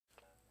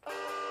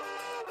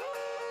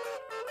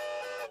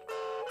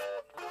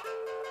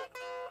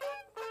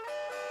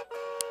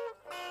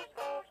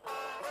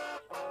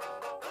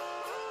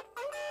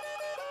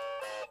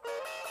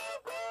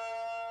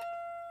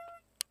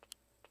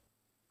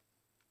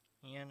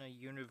in a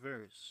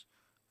universe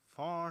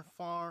far,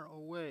 far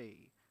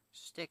away.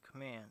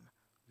 Stickmen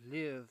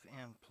live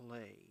and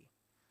play.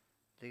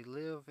 They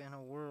live in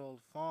a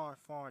world far,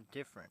 far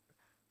different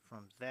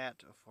from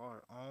that of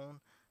our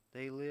own.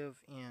 They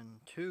live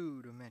in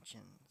 2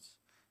 dimensions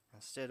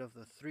instead of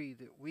the 3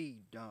 that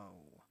we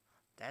know.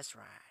 That's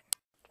right.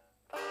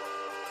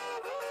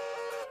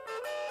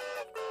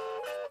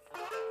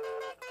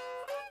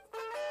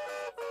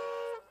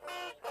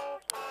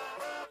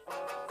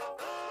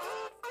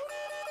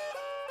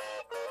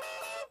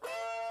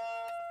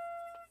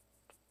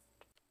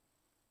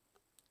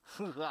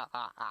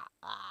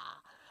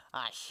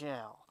 I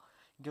shall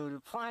go to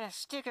planet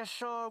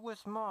Stickosaurus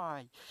with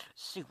my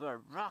super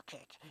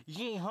rocket.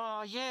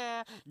 Yeehaw,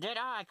 yeah, that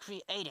I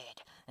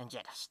created. And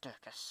get a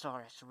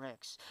Stickosaurus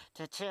Rex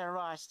to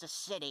terrorize the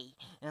city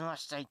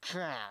unless they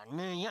crown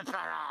me emperor.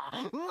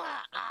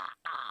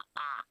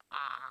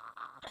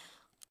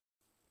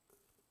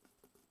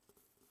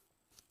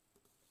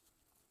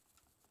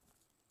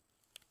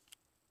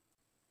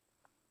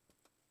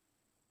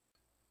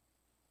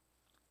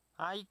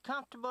 Are you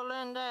comfortable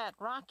in that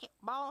rocket,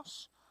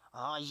 boss?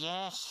 Oh,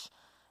 yes.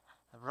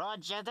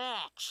 Roger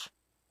that.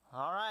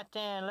 All right,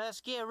 then,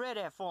 let's get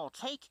ready for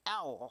take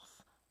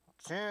off.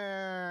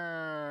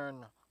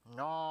 10,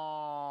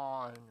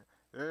 9,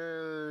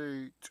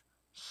 8,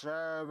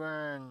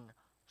 7,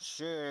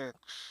 6,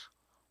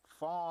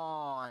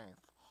 5,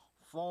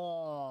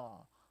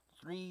 4,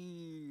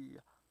 3,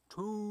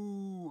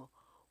 2,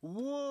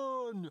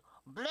 1.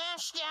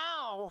 Blast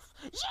off!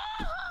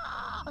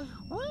 Yeah!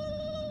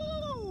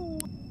 Woo!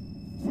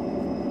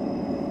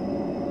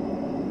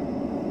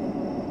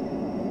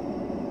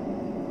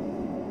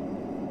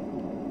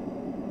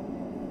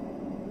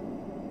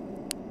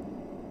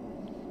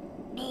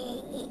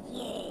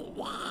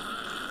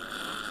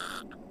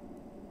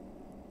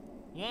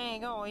 You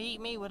ain't gonna eat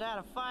me without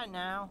a fight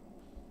now.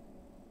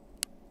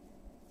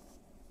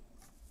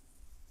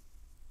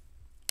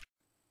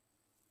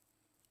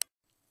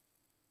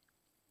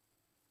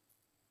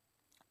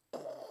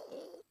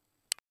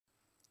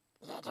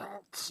 It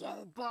hurts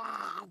so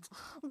bad.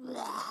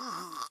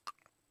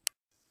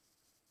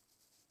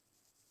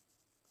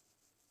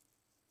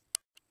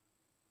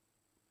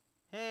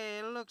 Hey,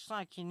 it looks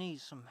like you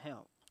need some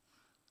help.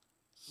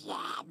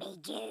 Yeah, me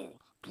too.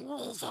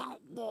 Please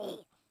help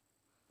me.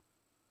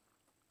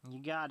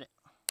 You got it.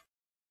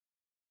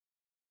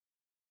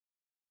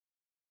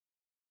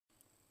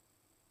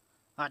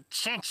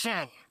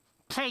 Attention,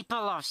 people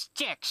of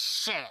Stick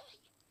City.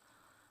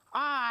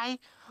 I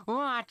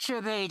want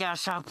to be the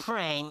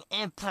Supreme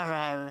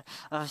Emperor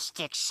of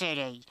Stick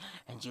City,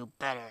 and you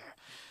better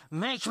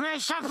make me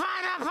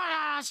Supreme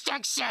Emperor of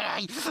Stick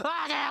City,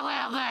 or there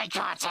will be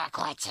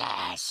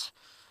consequences.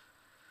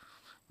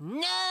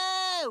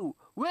 No!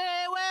 We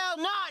will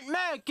not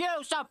make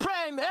you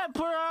Supreme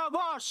Emperor of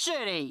our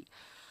city!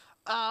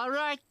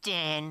 Alright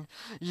then,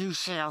 you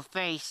shall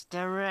face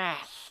the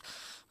wrath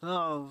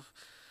of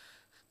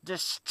the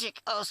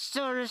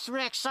Stickosaurus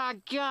Rex I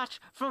got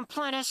from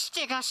planet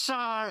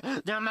Stickosaur,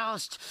 the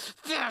most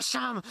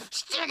fearsome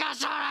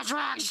Stickosaurus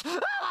Rex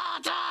of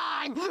all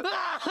time!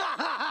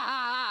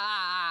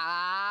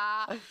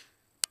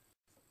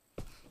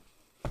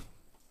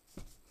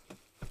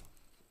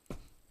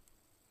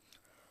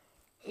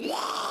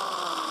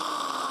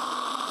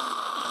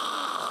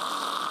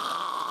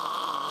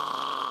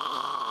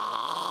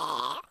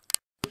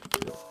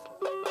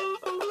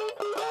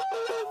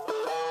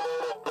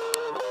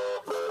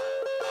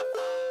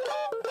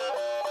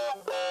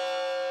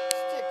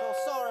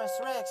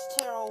 Rex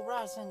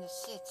terrorizing the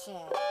city.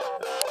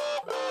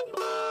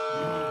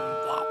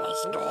 That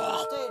was good.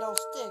 State of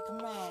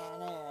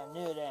Stickman, and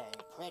it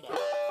ain't pretty.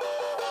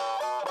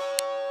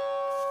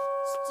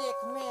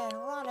 Stickman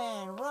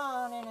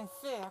running in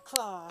fear,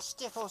 claws.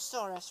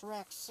 Stickosaurus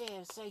Rex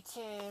is a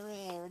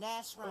terror.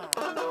 That's right.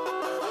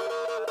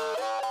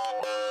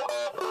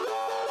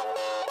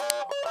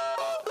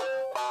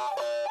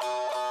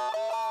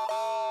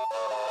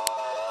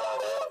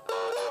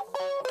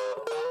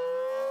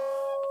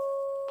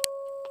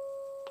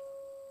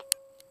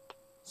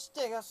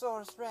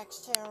 Stickosaurus Rex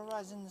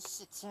terrorizing the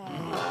city. We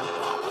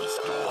just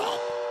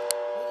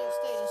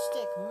stay the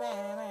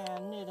Stickman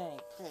and it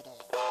ain't pretty.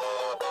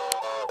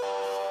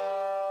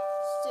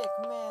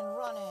 Stickman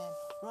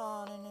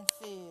running in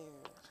fear.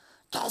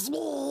 'Cause me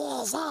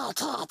is a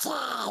terror.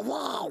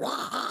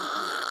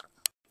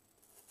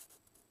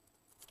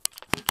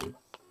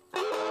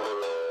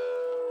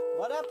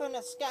 What up in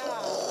the sky?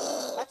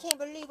 I can't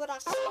believe what I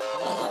saw.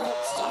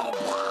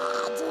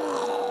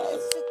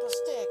 It's Super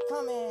Stick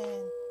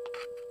coming.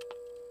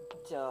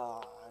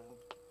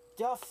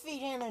 Defeat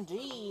him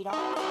indeed.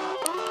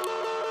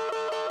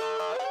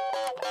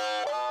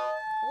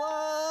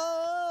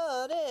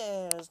 What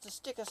is the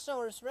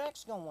Stickosaurus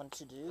Rex going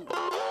to do?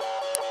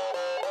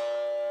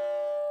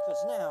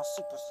 Cause now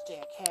Super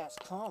Stick has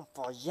come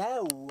for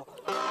you.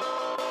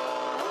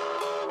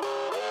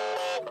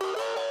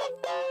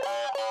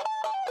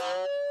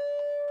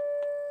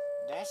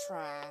 That's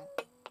right.